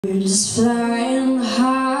Birds flying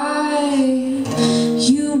high,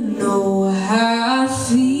 you know how I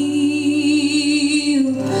feel.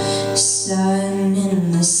 Sun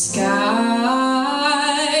in the sky,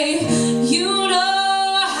 you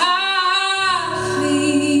know how I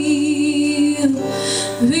feel.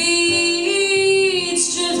 Reeds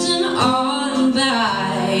drifting on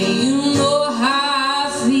by, you know how I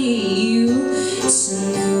feel. It's a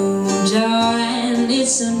new dawn,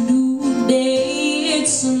 it's a new day.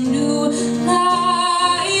 It's a new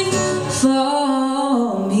life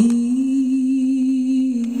for me,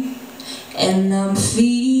 and I'm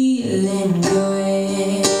feeling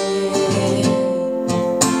good.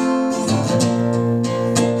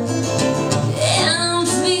 And I'm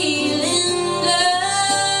feeling good.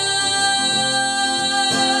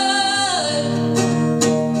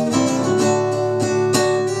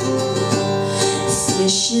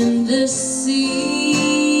 Fish in the sea,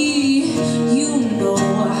 you know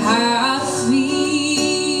how I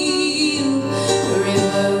feel.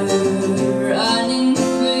 River running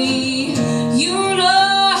free, you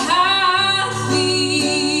know how I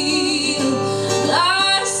feel.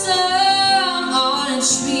 Blossom on a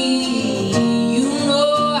tree, you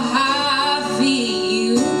know how I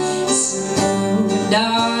feel. It's a new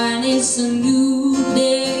dawn, it's a new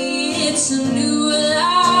day, it's a new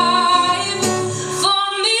life for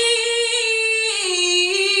me.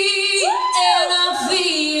 And I'm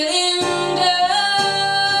feeling good.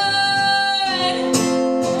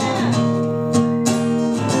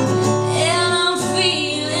 And I'm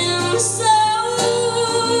feeling so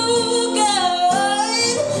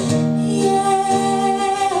good. Yeah.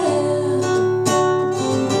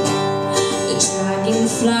 The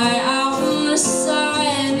dragonfly out in the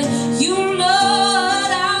sun, you know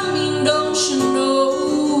what I mean, don't you know?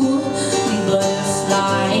 The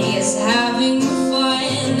butterfly is having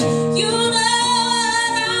fun, you know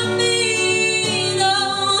what I mean.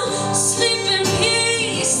 Oh, sleep in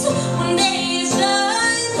peace when day is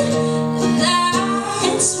done.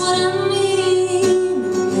 That's what I mean.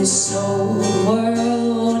 This old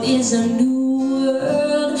world is a new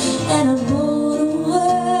world, and a bolder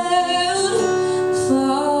world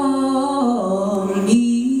for me.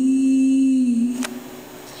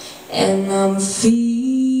 And I'm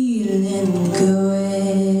feeling good.